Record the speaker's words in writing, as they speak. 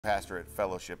Pastor at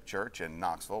Fellowship Church in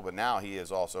Knoxville, but now he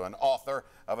is also an author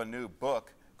of a new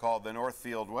book called The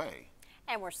Northfield Way.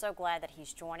 And we're so glad that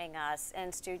he's joining us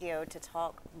in studio to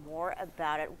talk more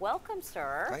about it. Welcome,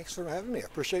 sir. Thanks for having me. I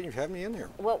appreciate you having me in here.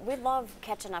 Well, we love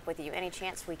catching up with you any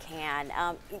chance we can.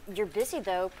 You're busy,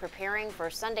 though, preparing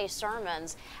for Sunday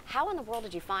sermons. How in the world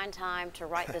did you find time to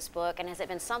write this book, and has it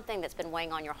been something that's been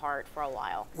weighing on your heart for a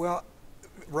while? Well,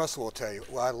 Russell will tell you,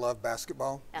 I love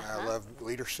basketball, I love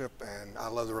leadership, and I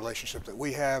love the relationship that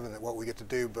we have and what we get to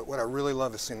do, but what I really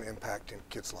love is seeing the impact in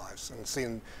kids' lives and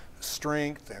seeing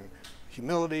strength and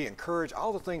humility and courage,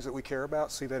 all the things that we care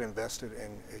about, see that invested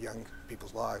in young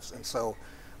people's lives. And so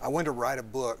I wanted to write a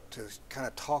book to kind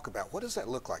of talk about what does that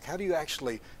look like? How do you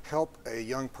actually help a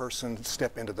young person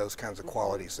step into those kinds of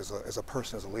qualities as a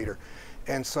person, as a leader?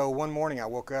 And so one morning I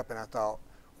woke up and I thought,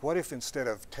 what if instead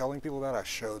of telling people about it, I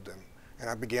showed them? And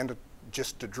I began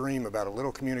to dream about a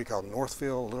little community called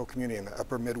Northfield, a little community in the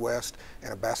upper Midwest,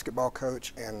 and a basketball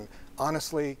coach. And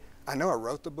honestly, I know I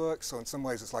wrote the book, so in some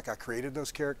ways it's like I created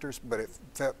those characters, but it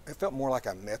felt more like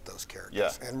I met those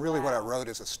characters. Yeah. And really what I wrote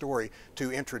is a story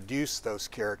to introduce those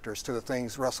characters to the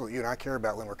things, Russell, you and I care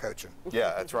about when we're coaching.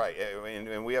 Yeah, that's right.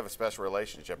 And we have a special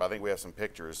relationship. I think we have some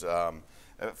pictures.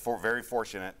 Very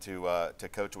fortunate to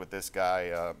coach with this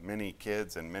guy, many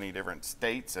kids in many different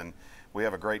states, and we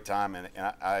have a great time, and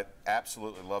I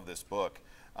absolutely love this book.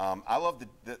 I love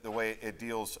the way it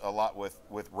deals a lot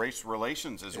with race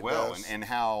relations as well, and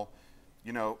how,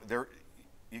 you know,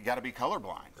 you got to be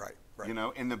colorblind, right? You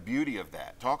know, and the beauty of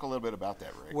that. Talk a little bit about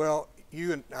that, Rick. Well,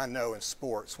 you and I know in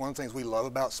sports, one of the things we love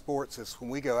about sports is when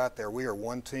we go out there, we are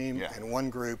one team and one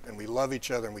group, and we love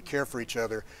each other and we care for each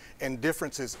other, and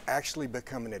differences actually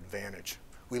become an advantage.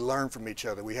 We learn from each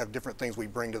other. We have different things we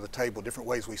bring to the table, different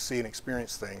ways we see and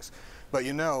experience things. But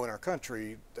you know, in our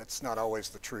country, that's not always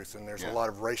the truth, and there's a lot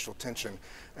of racial tension.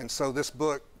 And so this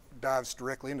book dives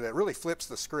directly into that, really flips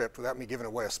the script, without me giving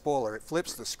away a spoiler, it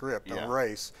flips the script on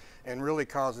race and really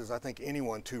causes, I think,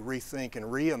 anyone to rethink and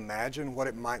reimagine what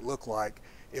it might look like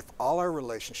if all our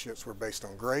relationships were based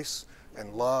on grace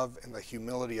and love and the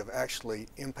humility of actually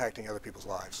impacting other people's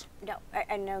lives. No,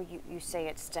 I know you say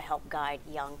it's to help guide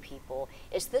young people.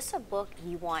 Is this a book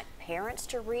you want parents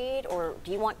to read, or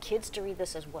do you want kids to read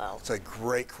this as well? It's a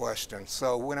great question.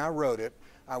 So when I wrote it,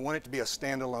 I wanted it to be a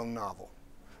standalone novel.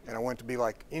 And I want it to be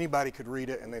like anybody could read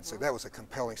it and they'd say, that was a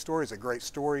compelling story, it's a great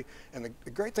story. And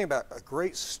the great thing about a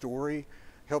great story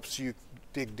helps you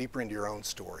dig deeper into your own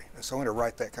story. And so I want to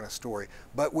write that kind of story.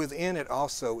 But within it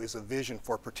also is a vision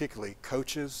for particularly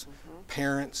coaches,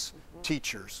 parents,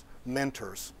 teachers,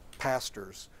 mentors,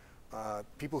 pastors,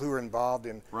 people who are involved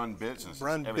in run businesses.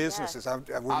 I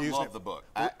love the book.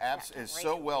 It's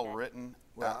so well written.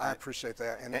 Well, I appreciate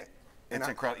that. It's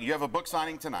incredible. You have a book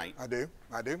signing tonight. I do.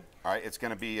 All right, it's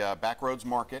going to be Backroads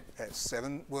Market. At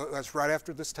 7, well, that's right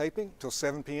after this taping, till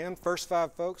 7 p.m. First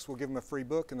 5 folks, we'll give them a free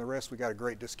book, and the rest we got a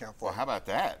great discount for. Well, how about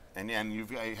that? And you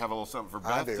have a little something for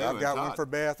Beth, I do. too. I've got one for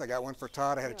Beth. I got one for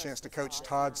Todd. I had a chance to coach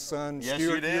Todd's son,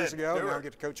 Stuart, years ago. Now I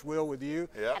get to coach Will with you.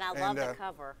 Yep. And I love the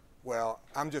cover. Well,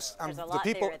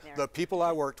 the people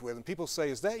I worked with, and people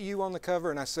say, is that you on the cover?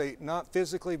 And I say, not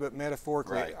physically, but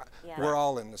metaphorically. Right. We're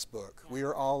all in this book. We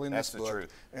are all in this book. That's the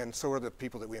truth. And so are the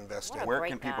people that we invest in. Where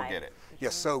can people get it?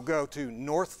 Yes, so go to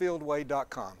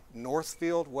northfieldway.com.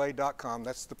 Northfieldway.com.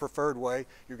 That's the preferred way.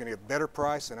 You're going to get a better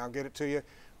price, and I'll get it to you.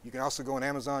 You can also go on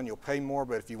Amazon. You'll pay more,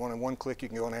 but if you want in one click, you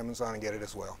can go on Amazon and get it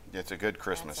as well. It's a good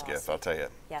Christmas gift, I'll tell you.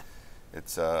 Yeah.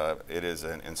 It is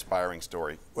an inspiring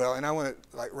story. Well, and I want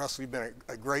to, like Russell, you've been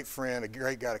a great friend, a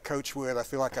great guy to coach with. I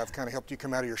feel like I've kind of helped you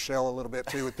come out of your shell a little bit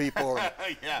too with people. And,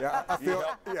 you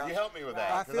helped me with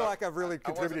that. I feel like I've really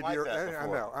contributed to your.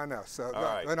 I know. So,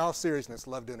 right. in all seriousness,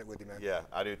 love doing it with you, man. Yeah,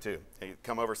 I do too. Hey,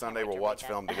 come over Sunday, we'll watch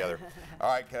film together.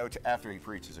 All right, Coach. After he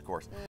preaches, of course.